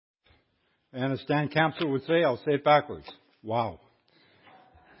And as Stan Campbell would say, I'll say it backwards. Wow.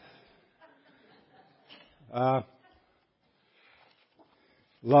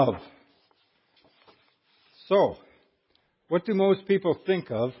 Love. So, what do most people think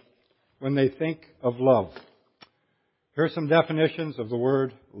of when they think of love? Here are some definitions of the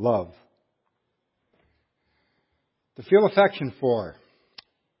word love. To feel affection for,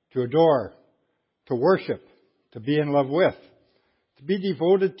 to adore, to worship, to be in love with, to be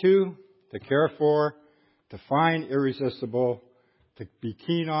devoted to care for, to find irresistible, to be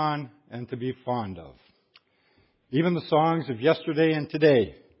keen on, and to be fond of. Even the songs of yesterday and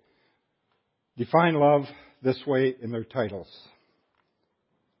today define love this way in their titles.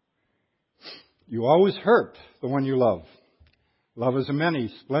 You always hurt the one you love. Love is a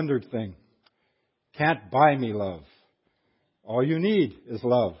many splendored thing. Can't buy me love. All you need is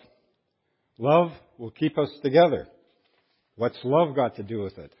love. Love will keep us together. What's love got to do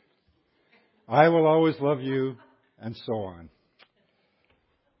with it? I will always love you, and so on.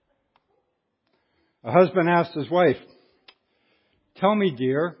 A husband asked his wife, "Tell me,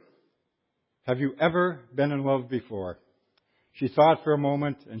 dear, have you ever been in love before?" She thought for a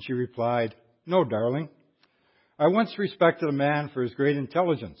moment, and she replied, "No, darling. I once respected a man for his great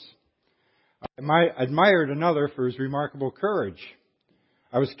intelligence. I admired another for his remarkable courage.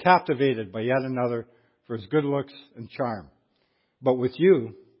 I was captivated by yet another for his good looks and charm. But with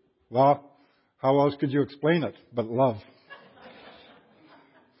you, well, how else could you explain it but love?"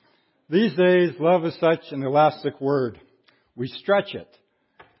 These days, love is such an elastic word. We stretch it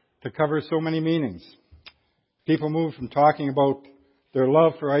to cover so many meanings. People move from talking about their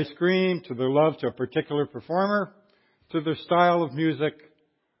love for ice cream, to their love to a particular performer, to their style of music,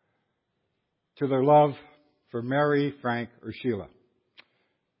 to their love for Mary, Frank, or Sheila.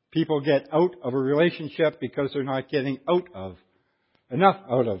 People get out of a relationship because they're not getting enough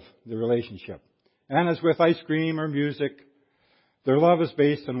out of the relationship. And as with ice cream or music, their love is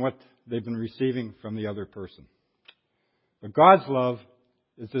based on what they've been receiving from the other person. But God's love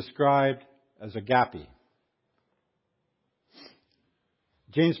is described as agape.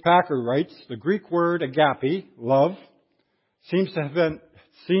 James Packer writes, the Greek word agape, love, seems to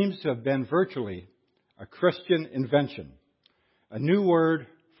have been virtually a Christian invention, a new word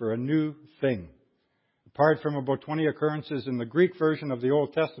for a new thing. Apart from about 20 occurrences in the Greek version of the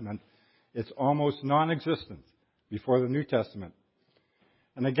Old Testament, it's almost non-existent before the New Testament.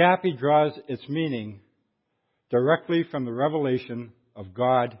 And agape draws its meaning directly from the revelation of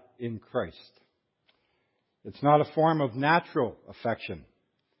God in Christ. It's not a form of natural affection,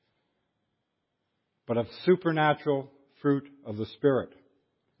 but of supernatural fruit of the Spirit,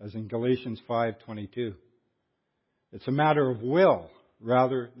 as in Galatians 5:22. It's a matter of will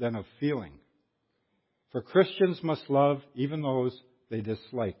rather than of feeling. For Christians must love even those they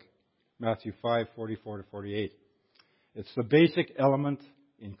dislike. Matthew 5:44-48. It's the basic element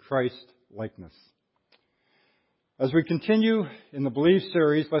in Christ-likeness. As we continue in the Believe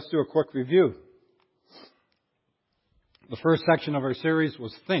series, let's do a quick review. The first section of our series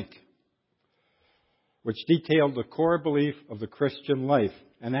was Think, which detailed the core belief of the Christian life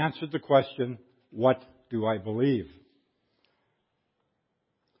and answered the question, what do I believe?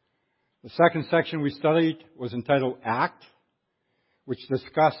 The second section we studied was entitled Act, which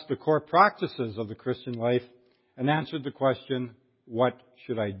discussed the core practices of the Christian life and answered the question, what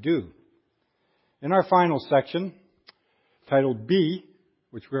should I do? In our final section, titled Be,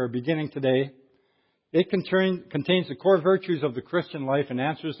 which we are beginning today, it contains the core virtues of the Christian life and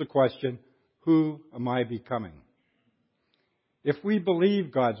answers the question, who am I becoming? If we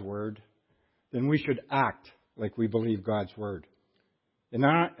believe God's Word, then we should act like we believe God's Word.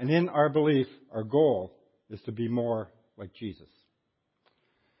 And in our belief, our goal is to be more like Jesus.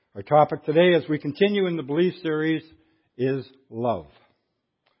 Our topic today, as we continue in the Belief series, is love.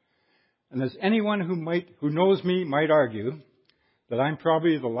 And as anyone who knows me might argue, that I'm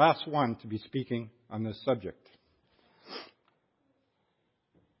probably the last one to be speaking on this subject.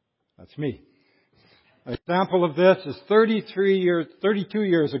 That's me. An example of this is 32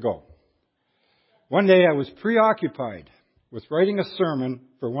 years ago. One day I was preoccupied with writing a sermon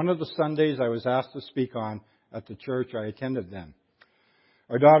for one of the Sundays I was asked to speak on at the church I attended then.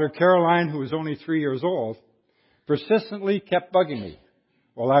 Our daughter Caroline, who was only 3 years old, persistently kept bugging me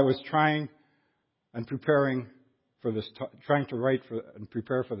while I was trying to write and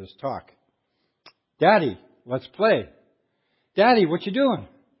prepare for this talk. "Daddy, let's play. Daddy, what you doing?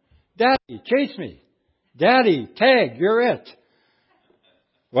 Daddy, chase me. Daddy, tag, you're it."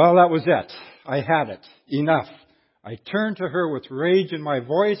 Well, that was it. I had it. Enough. I turned to her with rage in my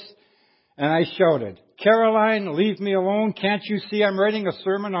voice and I shouted, "Caroline, leave me alone. Can't you see I'm writing a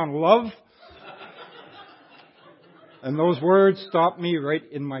sermon on love?" And those words stopped me right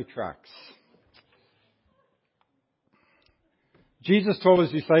in my tracks. Jesus told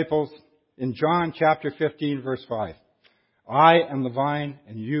his disciples in John chapter 15, verse 5, I am the vine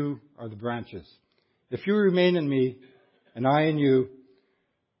and you are the branches. If you remain in me and I in you,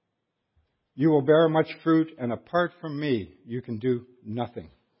 you will bear much fruit, and apart from me, you can do nothing.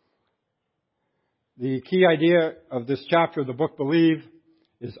 The key idea of this chapter of the book Believe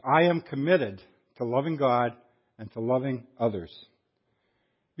is I am committed to loving God and to loving others.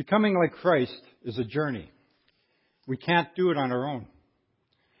 Becoming like Christ is a journey. We can't do it on our own.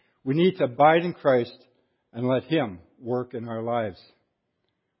 We need to abide in Christ and let Him work in our lives.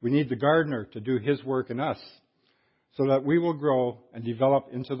 We need the gardener to do His work in us so that we will grow and develop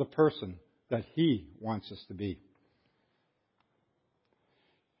into the person that He wants us to be.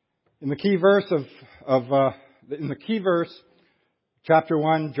 In the key verse, chapter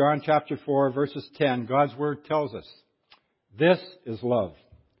 1, John chapter 4, verses 10, God's Word tells us, this is love.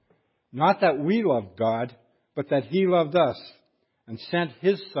 Not that we loved God, but that He loved us and sent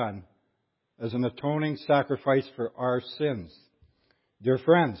His Son as an atoning sacrifice for our sins. Dear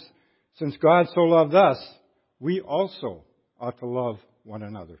friends, since God so loved us, we also ought to love one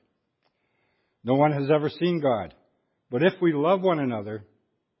another. No one has ever seen God, but if we love one another,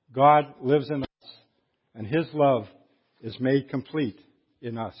 God lives in us, and His love is made complete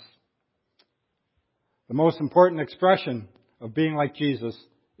in us. The most important expression of being like Jesus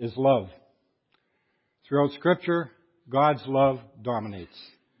is love. Throughout Scripture, God's love dominates.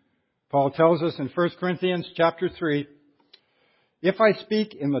 Paul tells us in 1 Corinthians chapter 3, if I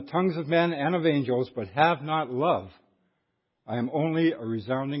speak in the tongues of men and of angels, but have not love, I am only a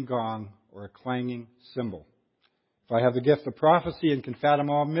resounding gong or a clanging cymbal. If I have the gift of prophecy and can fathom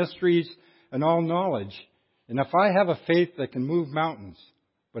all mysteries and all knowledge, and if I have a faith that can move mountains,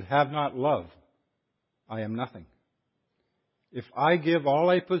 but have not love, I am nothing. If I give all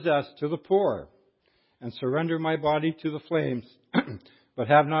I possess to the poor and surrender my body to the flames, but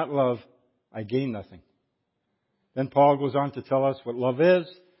have not love, I gain nothing. Then Paul goes on to tell us what love is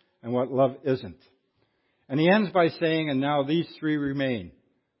and what love isn't. And he ends by saying, and now these three remain,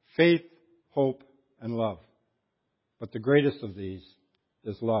 faith, hope, and love. But the greatest of these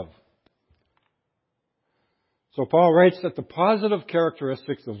is love. So Paul writes that the positive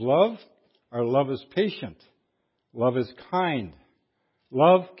characteristics of love are love is patient, love is kind,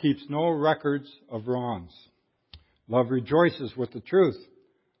 love keeps no records of wrongs, love rejoices with the truth,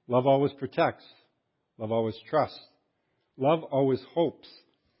 love always protects, love always trusts, love always hopes,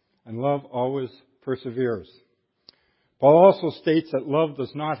 and love always perseveres. Paul also states that love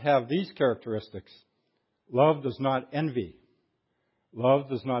does not have these characteristics. Love does not envy. Love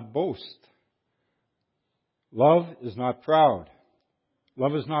does not boast. Love is not proud.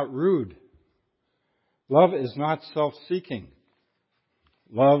 Love is not rude. Love is not self-seeking.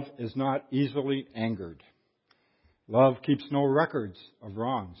 Love is not easily angered. Love keeps no records of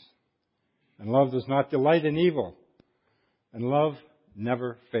wrongs. And love does not delight in evil. And love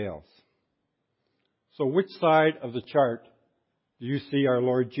never fails. So which side of the chart do you see our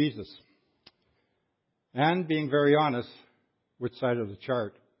Lord Jesus? And being very honest, which side of the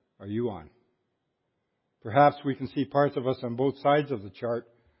chart are you on? Perhaps we can see parts of us on both sides of the chart.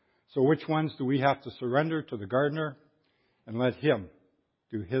 So which ones do we have to surrender to the gardener and let Him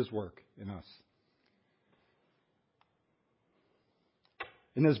do His work in us?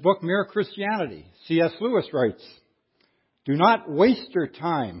 In his book, Mere Christianity, C.S. Lewis writes, do not waste your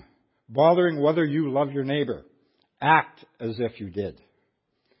time bothering whether you love your neighbor. Act as if you did.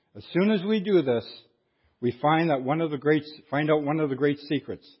 As soon as we do this, we find out one of the great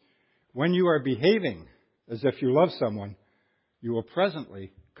secrets. When you are behaving as if you love someone, you will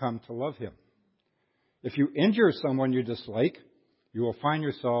presently come to love him. If you injure someone you dislike, you will find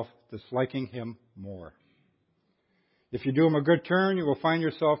yourself disliking him more. If you do him a good turn, you will find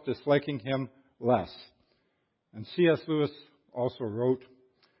yourself disliking him less. And C.S. Lewis also wrote,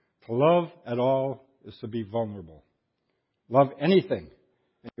 to love at all is to be vulnerable. Love anything,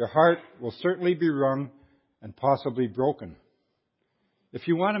 and your heart will certainly be wrung and possibly broken. If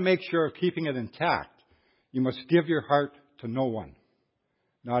you want to make sure of keeping it intact, you must give your heart to no one,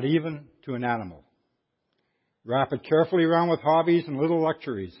 not even to an animal. Wrap it carefully around with hobbies and little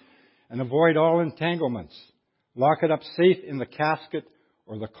luxuries, and avoid all entanglements. Lock it up safe in the casket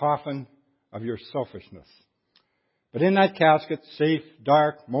or the coffin of your selfishness. But in that casket, safe,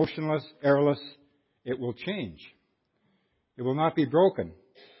 dark, motionless, airless, it will change. It will not be broken.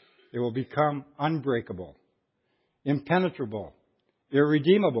 It will become unbreakable, impenetrable,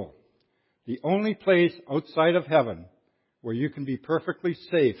 irredeemable. The only place outside of heaven where you can be perfectly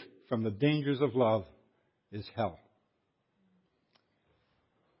safe from the dangers of love is hell.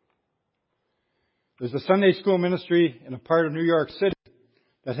 There's a Sunday school ministry in a part of New York City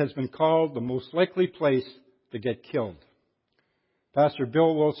that has been called the most likely place to get killed. Pastor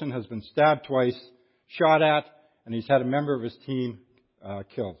Bill Wilson has been stabbed twice, shot at, and he's had a member of his team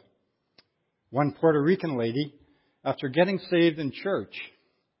killed. One Puerto Rican lady, after getting saved in church,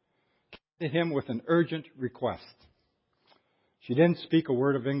 came to him with an urgent request. She didn't speak a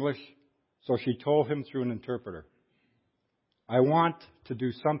word of English, so she told him through an interpreter, "I want to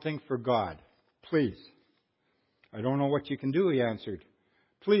do something for God. Please." "I don't know what you can do," he answered.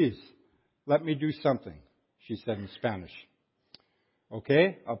 "Please, let me do something," she said in Spanish.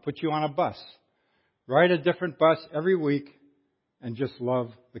 "Okay, I'll put you on a bus. Ride a different bus every week and just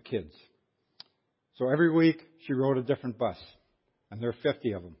love the kids." So every week she rode a different bus, and there are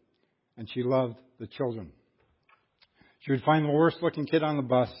 50 of them, and she loved the children. She would find the worst looking kid on the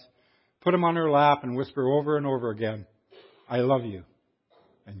bus, put him on her lap, and whisper over and over again, "I love you,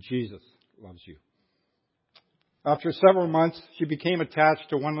 and Jesus loves you." After several months, she became attached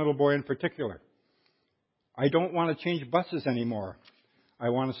to one little boy in particular. "I don't want to change buses anymore. I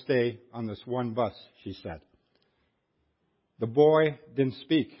want to stay on this one bus," she said. The boy didn't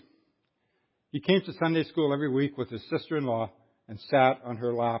speak. He came to Sunday school every week with his sister-in-law and sat on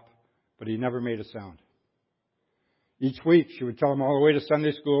her lap, but he never made a sound. Each week, she would tell him all the way to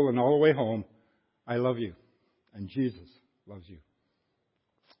Sunday school and all the way home, "I love you, and Jesus loves you."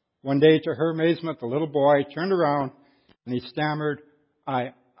 One day, to her amazement, the little boy turned around and he stammered,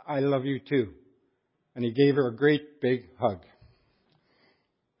 I love you too." And he gave her a great big hug.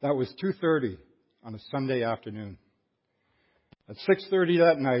 That was 2:30 on a Sunday afternoon. At 6:30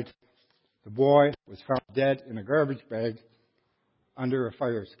 that night, the boy was found dead in a garbage bag under a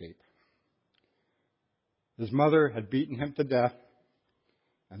fire escape. His mother had beaten him to death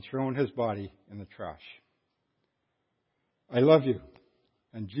and thrown his body in the trash. "I love you,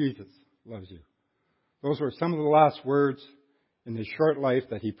 and Jesus loves you." Those were some of the last words in his short life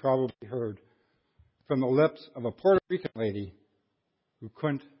that he probably heard from the lips of a Puerto Rican lady who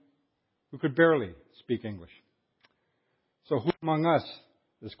could barely speak English. So who among us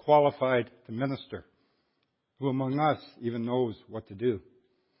is qualified to minister? Who among us even knows what to do?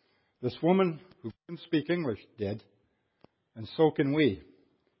 This woman who couldn't speak English did, and so can we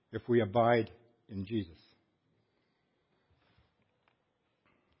if we abide in Jesus.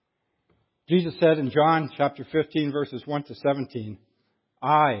 Jesus said in John chapter 15, verses 1 to 17,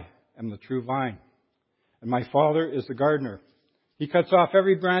 "I am the true vine, and my Father is the gardener. He cuts off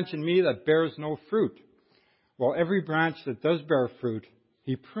every branch in me that bears no fruit, while every branch that does bear fruit,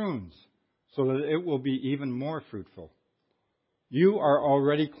 He prunes, so that it will be even more fruitful. You are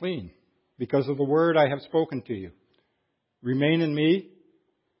already clean because of the word I have spoken to you. Remain in me,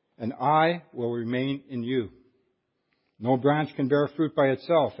 and I will remain in you. No branch can bear fruit by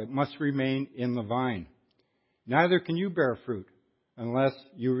itself. It must remain in the vine. Neither can you bear fruit unless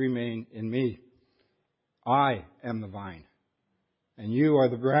you remain in me. I am the vine, and you are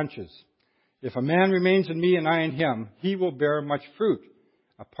the branches. If a man remains in me and I in him, he will bear much fruit.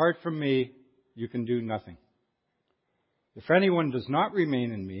 Apart from me, you can do nothing. If anyone does not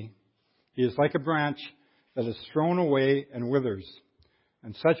remain in me, he is like a branch that is thrown away and withers,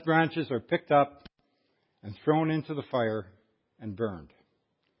 and such branches are picked up and thrown into the fire and burned.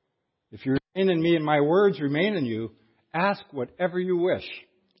 If you remain in me and my words remain in you, ask whatever you wish,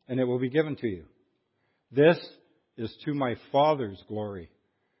 and it will be given to you. This is to my Father's glory,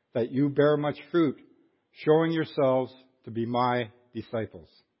 that you bear much fruit, showing yourselves to be my disciples.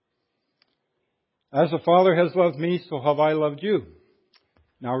 As the Father has loved me, so have I loved you.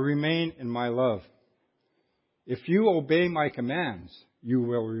 Now remain in my love. If you obey my commands, you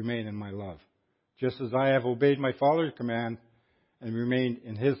will remain in my love, just as I have obeyed my Father's command and remained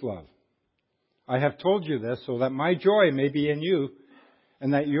in His love. I have told you this so that my joy may be in you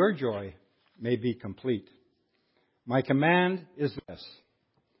and that your joy may be complete. My command is this: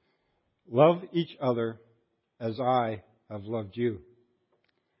 love each other as I have loved you.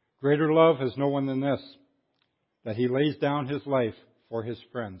 Greater love has no one than this, that he lays down his life for his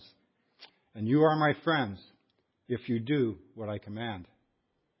friends. And you are my friends if you do what I command.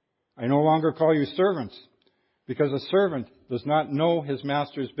 I no longer call you servants, because a servant does not know his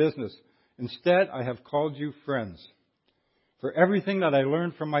master's business. Instead, I have called you friends. For everything that I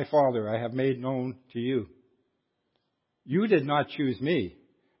learned from my Father, I have made known to you. You did not choose me,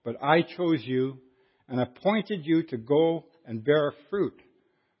 but I chose you and appointed you to go and bear fruit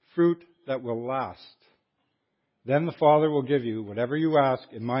that will last. Then the Father will give you whatever you ask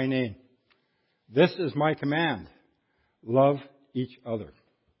in my name. This is my command: love each other.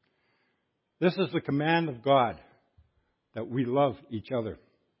 This is the command of God, that we love each other.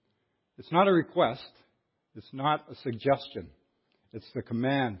 It's not a request. It's not a suggestion. It's the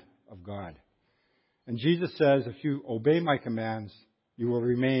command of God. And Jesus says, if you obey my commands, you will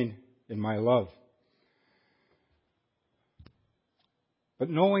remain in my love. But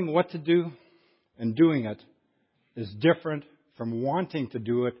knowing what to do and doing it is different from wanting to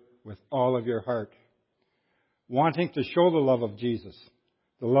do it with all of your heart. Wanting to show the love of Jesus,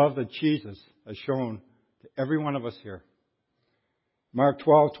 the love that Jesus has shown to every one of us here. Mark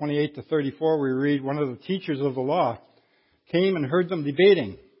 12:28-34, we read, one of the teachers of the law came and heard them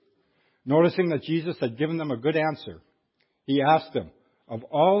debating. Noticing that Jesus had given them a good answer, he asked them, of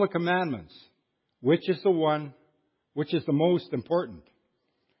all the commandments, which is the most important?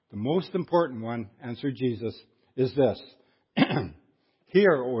 The most important one, answered Jesus, is this.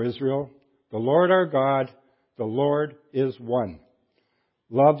 Hear, O Israel, the Lord our God, the Lord is one.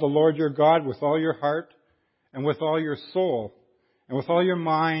 Love the Lord your God with all your heart and with all your soul and with all your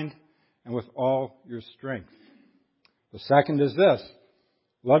mind and with all your strength. The second is this.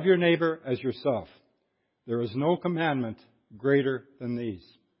 Love your neighbor as yourself. There is no commandment greater than these.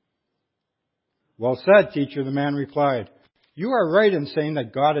 Well said, teacher, the man replied. You are right in saying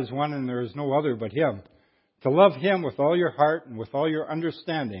that God is one and there is no other but Him. To love Him with all your heart and with all your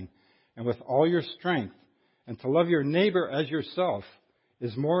understanding and with all your strength, and to love your neighbor as yourself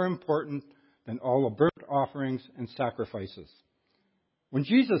is more important than all the burnt offerings and sacrifices. When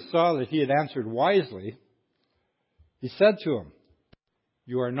Jesus saw that he had answered wisely, he said to him,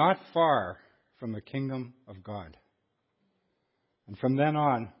 you are not far from the kingdom of God. And from then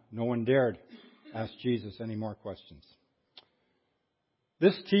on, no one dared ask Jesus any more questions.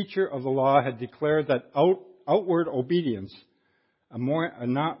 This teacher of the law had declared that outward obedience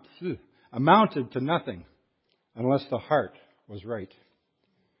amounted to nothing unless the heart was right.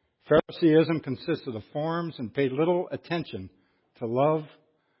 Phariseeism consisted of forms and paid little attention to love,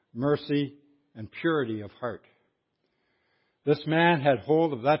 mercy, and purity of heart. This man had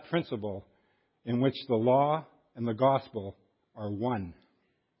hold of that principle in which the law and the gospel are one.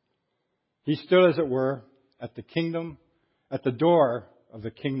 He stood, as it were, at the door of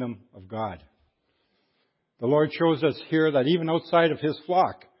the kingdom of God. The Lord shows us here that even outside of His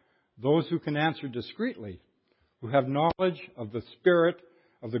flock, those who can answer discreetly, who have knowledge of the spirit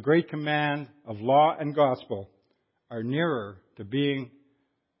of the great command of law and gospel, are nearer to being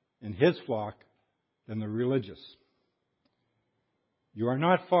in His flock than the religious. You are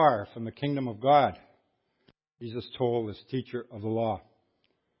not far from the kingdom of God, Jesus told this teacher of the law.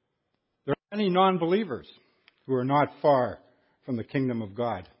 There are many non-believers who are not far from the kingdom of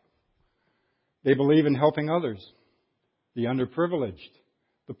God. They believe in helping others, the underprivileged,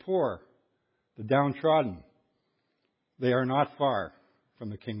 the poor, the downtrodden. They are not far from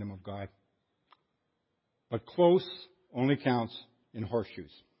the kingdom of God. But close only counts in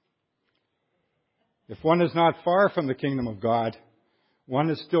horseshoes. If one is not far from the kingdom of God, one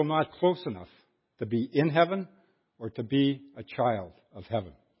is still not close enough to be in heaven or to be a child of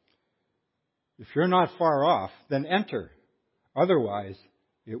heaven. If you're not far off, then enter. Otherwise,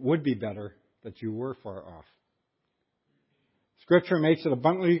 it would be better that you were far off. Scripture makes it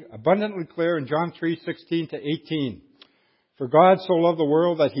abundantly clear in John 3:16-18. For God so loved the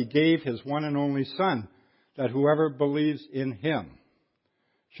world that He gave His one and only Son, that whoever believes in Him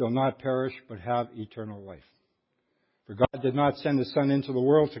shall not perish but have eternal life. For God did not send His Son into the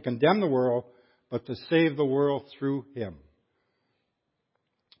world to condemn the world, but to save the world through Him.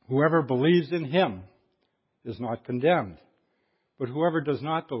 Whoever believes in Him is not condemned, but whoever does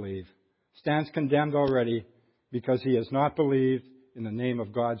not believe stands condemned already, because he has not believed in the name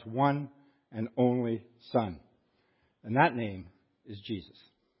of God's one and only Son. And that name is Jesus.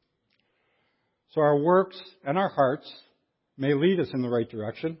 So our works and our hearts may lead us in the right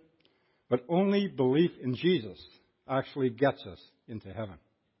direction, but only belief in Jesus actually gets us into heaven.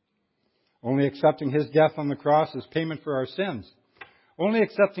 Only accepting His death on the cross as payment for our sins. Only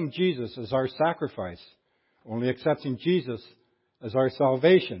accepting Jesus as our sacrifice. Only accepting Jesus as our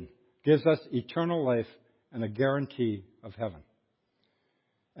salvation gives us eternal life and a guarantee of heaven.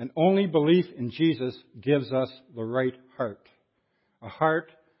 And only belief in Jesus gives us the right heart. A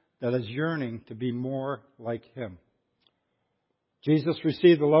heart that is yearning to be more like Him. Jesus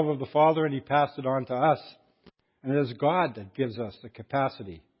received the love of the Father and He passed it on to us. And it is God that gives us the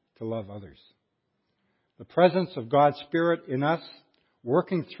capacity to love others. The presence of God's Spirit in us,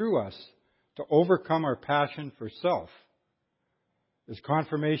 working through us to overcome our passion for self, is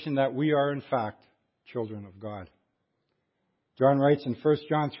confirmation that we are in fact children of God. John writes in 1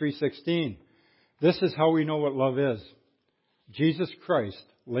 John 3:16, this is how we know what love is. Jesus Christ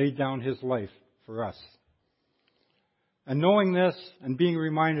laid down His life for us. And knowing this and being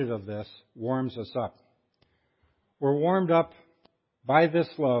reminded of this warms us up. We're warmed up by this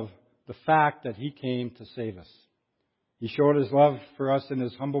love, the fact that He came to save us. He showed His love for us in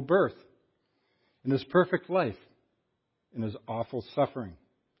His humble birth, in His perfect life, in His awful suffering,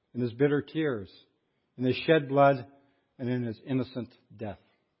 in His bitter tears, in His shed blood, and in His innocent death.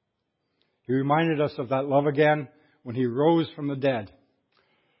 He reminded us of that love again when He rose from the dead.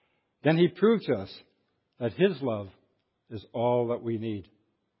 Then He proved to us that His love is all that we need.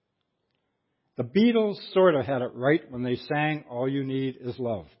 The Beatles sort of had it right when they sang, "All You Need Is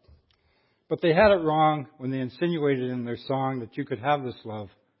Love." But they had it wrong when they insinuated in their song that you could have this love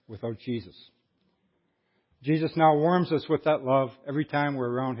without Jesus. Jesus now warms us with that love every time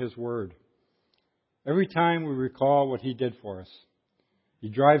we're around His Word. Every time we recall what He did for us. He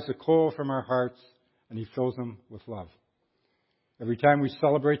drives the coal from our hearts and He fills them with love. Every time we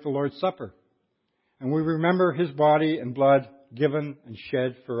celebrate the Lord's Supper and we remember His body and blood given and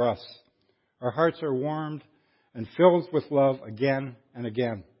shed for us, our hearts are warmed and filled with love again and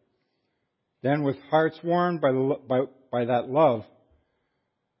again. Then with hearts warmed by that love,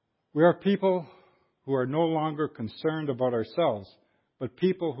 we are people who are no longer concerned about ourselves, but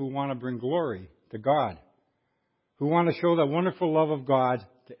people who want to bring glory to God, who want to show the wonderful love of God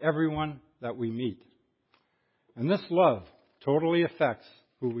to everyone that we meet. And this love totally affects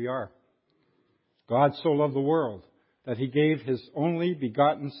who we are. God so loved the world that He gave His only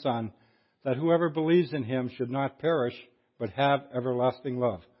begotten Son, that whoever believes in Him should not perish, but have everlasting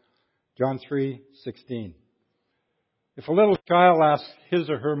love. John 3:16. If a little child asks his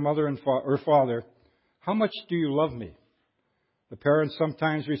or her mother or father, "How much do you love me?" the parent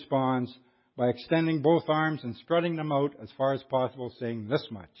sometimes responds by extending both arms and spreading them out as far as possible, saying, "This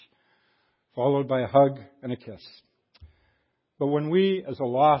much," followed by a hug and a kiss. But when we, as a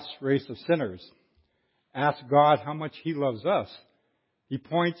lost race of sinners, ask God how much He loves us, He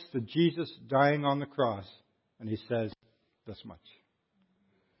points to Jesus dying on the cross, and He says, "This much."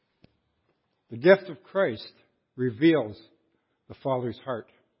 The gift of Christ reveals the Father's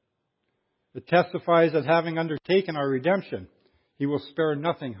heart. It testifies that having undertaken our redemption, He will spare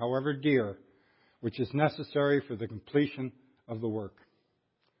nothing, however dear, which is necessary for the completion of the work.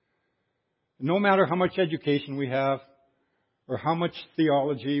 No matter how much education we have, or how much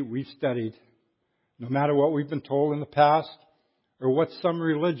theology we've studied, no matter what we've been told in the past, or what some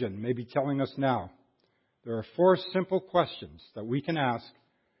religion may be telling us now, there are 4 simple questions that we can ask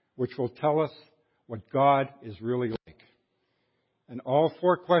which will tell us what God is really like. And all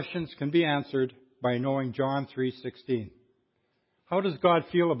 4 questions can be answered by knowing John 3:16. How does God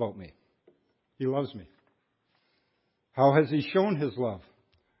feel about me? He loves me. How has He shown His love?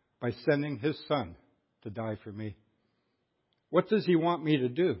 By sending His Son to die for me. What does He want me to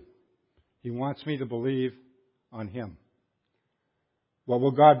do? He wants me to believe on Him. What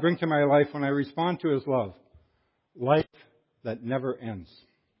will God bring to my life when I respond to His love? Life that never ends.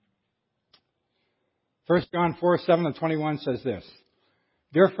 1 John 4:7-21 says this,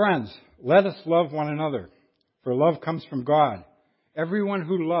 "Dear friends, let us love one another, for love comes from God. Everyone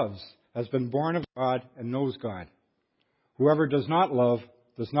who loves has been born of God and knows God. Whoever does not love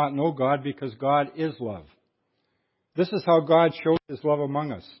does not know God, because God is love. This is how God showed His love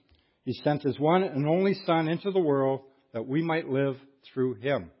among us. He sent His one and only Son into the world that we might live through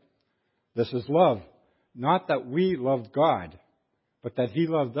Him. This is love, not that we loved God, but that He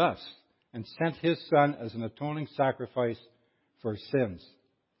loved us and sent His Son as an atoning sacrifice for sins.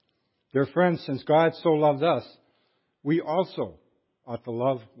 Dear friends, since God so loved us, we also ought to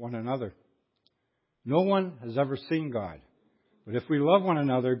love one another. No one has ever seen God, but if we love one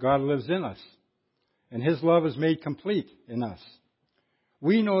another, God lives in us, and His love is made complete in us.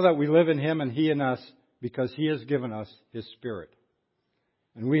 We know that we live in Him and He in us because He has given us His Spirit.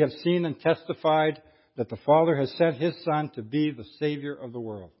 And we have seen and testified that the Father has sent His Son to be the Savior of the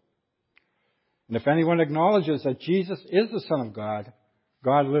world. And if anyone acknowledges that Jesus is the Son of God,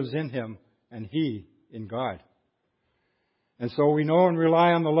 God lives in Him and He in God. And so we know and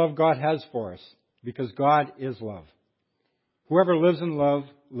rely on the love God has for us, because God is love. Whoever lives in love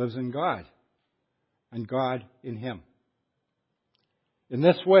lives in God, and God in him. In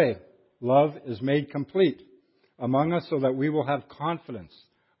this way, love is made complete among us so that we will have confidence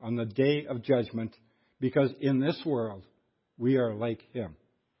on the day of judgment, because in this world we are like Him.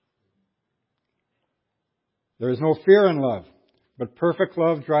 There is no fear in love, but perfect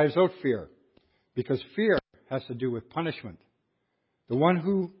love drives out fear, because fear has to do with punishment. The one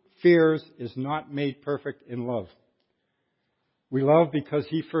who fears is not made perfect in love. We love because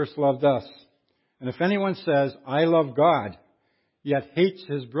He first loved us. And if anyone says, "I love God," yet hates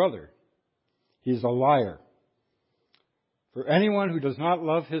his brother, he's a liar. For anyone who does not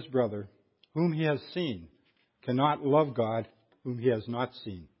love his brother, whom he has seen, cannot love God, whom he has not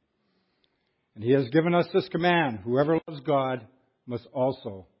seen. And he has given us this command: whoever loves God must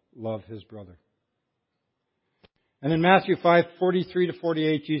also love his brother. And in Matthew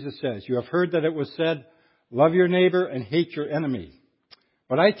 5:43-48, Jesus says, "You have heard that it was said, 'Love your neighbor and hate your enemy.'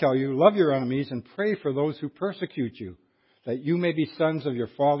 But I tell you, love your enemies and pray for those who persecute you, that you may be sons of your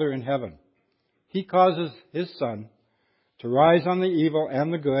Father in heaven. He causes his sun to rise on the evil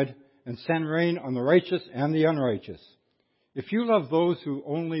and the good, and send rain on the righteous and the unrighteous. If you love those who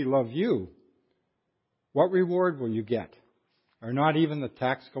only love you, what reward will you get? Are not even the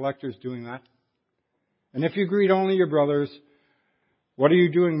tax collectors doing that? And if you greet only your brothers, what are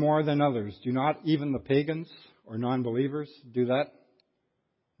you doing more than others? Do not even the pagans or non-believers do that?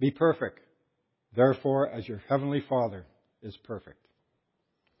 Be perfect, therefore, as your heavenly Father is perfect."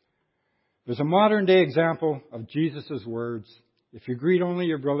 There's a modern day example of Jesus' words. If you greet only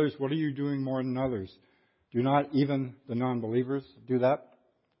your brothers, what are you doing more than others? Do not even the non-believers do that?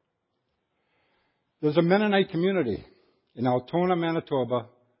 There's a Mennonite community in Altona, Manitoba,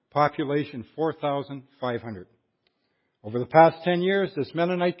 population 4,500. Over the past 10 years, this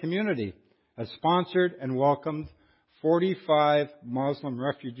Mennonite community has sponsored and welcomed 45 Muslim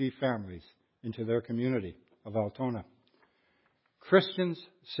refugee families into their community of Altona. Christians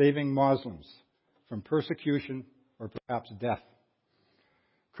saving Muslims from persecution or perhaps death.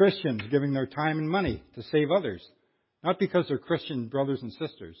 Christians giving their time and money to save others, not because they're Christian brothers and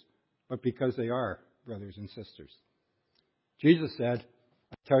sisters, but because they are brothers and sisters. Jesus said,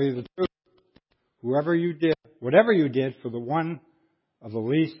 "I tell you the truth, whatever you did for the one of the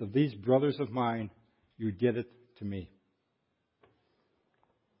least of these brothers of mine, you did it to me."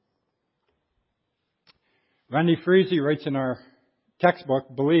 Randy Friese writes in our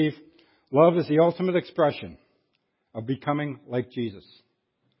textbook, "Believe love is the ultimate expression of becoming like Jesus.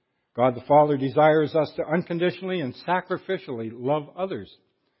 God the Father desires us to unconditionally and sacrificially love others.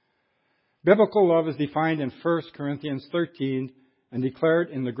 Biblical love is defined in 1 Corinthians 13 and declared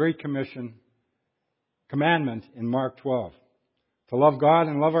in the Great Commission commandment in Mark 12. To love God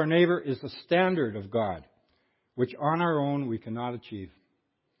and love our neighbor is the standard of God, which on our own we cannot achieve.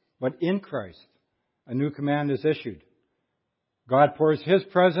 But in Christ, a new command is issued. God pours His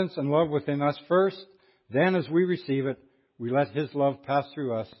presence and love within us first. Then as we receive it, we let His love pass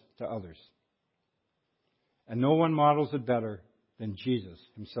through us to others. And no one models it better than Jesus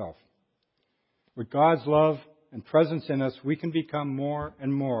Himself. With God's love and presence in us, we can become more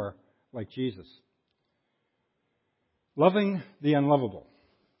and more like Jesus. Loving the unlovable.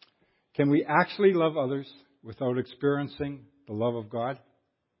 Can we actually love others without experiencing the love of God?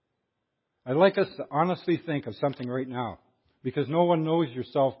 I'd like us to honestly think of something right now, because no one knows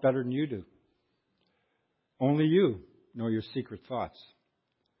yourself better than you do. Only you know your secret thoughts.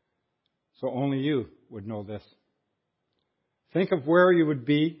 So only you would know this. Think of where you would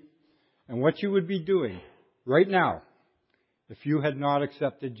be and what you would be doing right now if you had not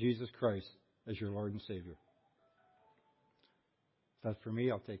accepted Jesus Christ as your Lord and Savior. If that's for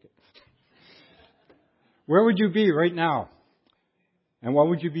me, I'll take it. Where would you be right now? And what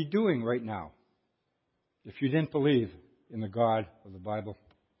would you be doing right now if you didn't believe in the God of the Bible?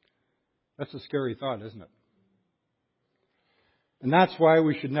 That's a scary thought, isn't it? And that's why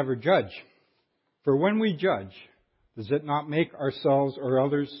we should never judge. For when we judge, does it not make ourselves or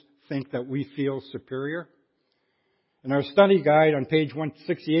others think that we feel superior? In our study guide on page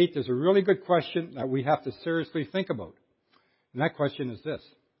 168, there's a really good question that we have to seriously think about. And that question is this.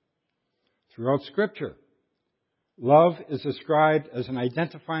 Throughout Scripture, love is described as an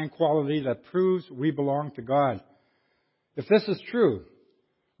identifying quality that proves we belong to God. If this is true,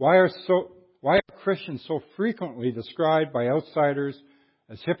 why are Christians so frequently described by outsiders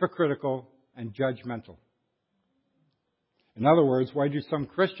as hypocritical and judgmental? In other words, why do some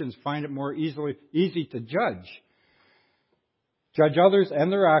Christians find it more easy to judge others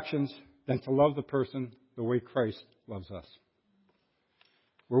and their actions than to love the person the way Christ loves us?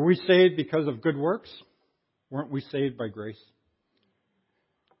 Were we saved because of good works? Weren't we saved by grace?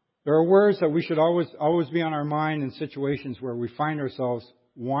 There are words that we should always be on our mind in situations where we find ourselves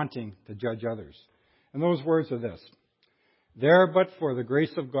wanting to judge others. And those words are this. There but for the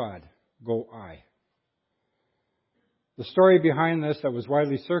grace of God go I. The story behind this that was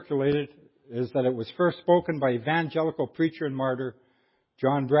widely circulated is that it was first spoken by evangelical preacher and martyr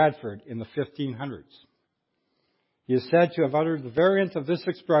John Bradford in the 1500s. He is said to have uttered the variant of this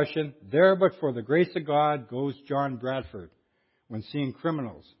expression, there but for the grace of God goes John Bradford, when seeing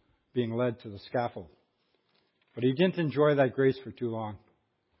criminals being led to the scaffold. But he didn't enjoy that grace for too long.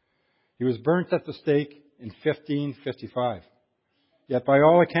 He was burnt at the stake in 1555. Yet by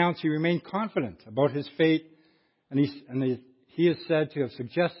all accounts he remained confident about his fate, and he is said to have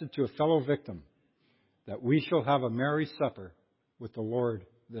suggested to a fellow victim that we shall have a merry supper with the Lord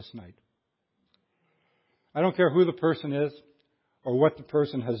this night. I don't care who the person is or what the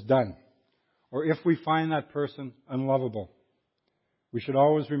person has done, or if we find that person unlovable. We should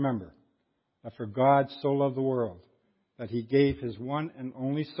always remember that for God so loved the world that he gave his one and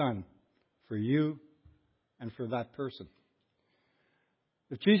only Son for you and for that person.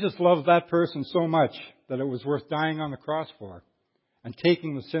 If Jesus loved that person so much that it was worth dying on the cross for and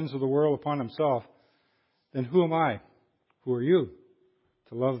taking the sins of the world upon himself, then who am I, who are you,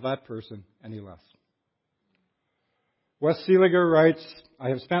 to love that person any less? Wes Seeliger writes, I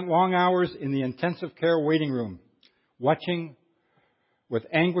have spent long hours in the intensive care waiting room, watching with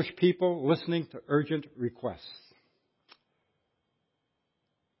anguished people, listening to urgent requests.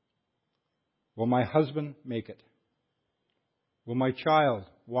 Will my husband make it? Will my child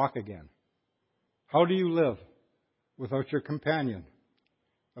walk again? How do you live without your companion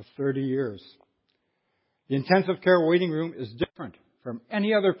of 30 years? The intensive care waiting room is different from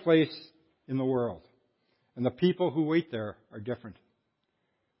any other place in the world. And the people who wait there are different.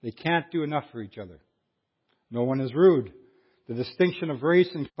 They can't do enough for each other. No one is rude. The distinction of race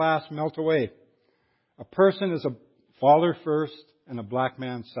and class melt away. A person is a father first and a black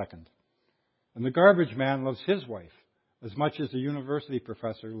man second. And the garbage man loves his wife as much as the university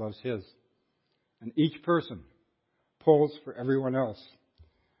professor loves his. And each person pulls for everyone else.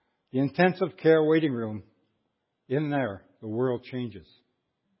 The intensive care waiting room, in there, the world changes.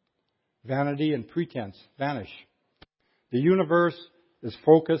 Vanity and pretense vanish. The universe is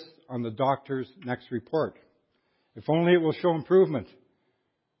focused on the doctor's next report. If only it will show improvement.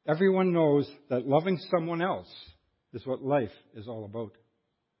 Everyone knows that loving someone else is what life is all about.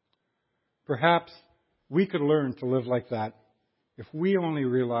 Perhaps we could learn to live like that if we only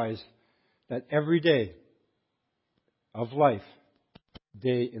realized that every day of life,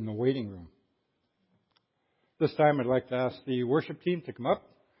 day in the waiting room. This time I'd like to ask the worship team to come up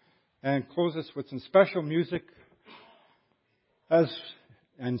and close us with some special music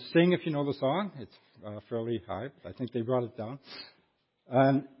and sing if you know the song. It's fairly high. I think they brought it down.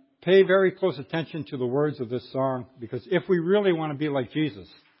 And pay very close attention to the words of this song, because if we really want to be like Jesus,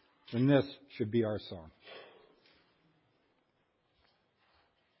 then this should be our song.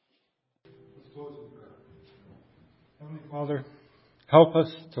 Let's close with prayer. Heavenly Father, help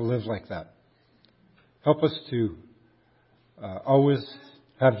us to live like that. Help us to always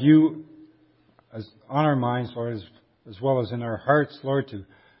have you as on our minds, Lord, as well as in our hearts, Lord,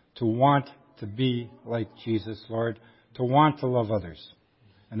 to want to be like Jesus, Lord, to want to love others.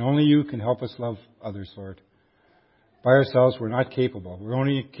 And only you can help us love others, Lord. By ourselves, we're not capable. We're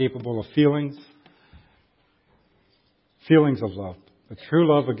only capable of feelings of love. But true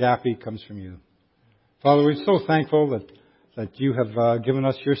love, agape, comes from you. Father, we're so thankful that you have given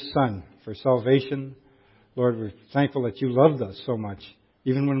us your Son for salvation. Lord, we're thankful that you loved us so much,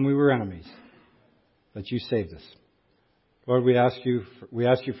 even when we were enemies, that you saved us. Lord, we ask you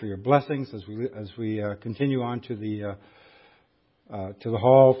for your blessings as we continue on to the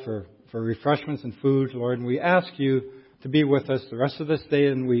hall for refreshments and food, Lord. And we ask you to be with us the rest of this day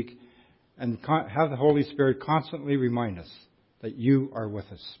and week, and have the Holy Spirit constantly remind us that you are with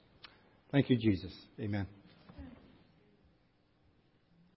us. Thank you, Jesus. Amen.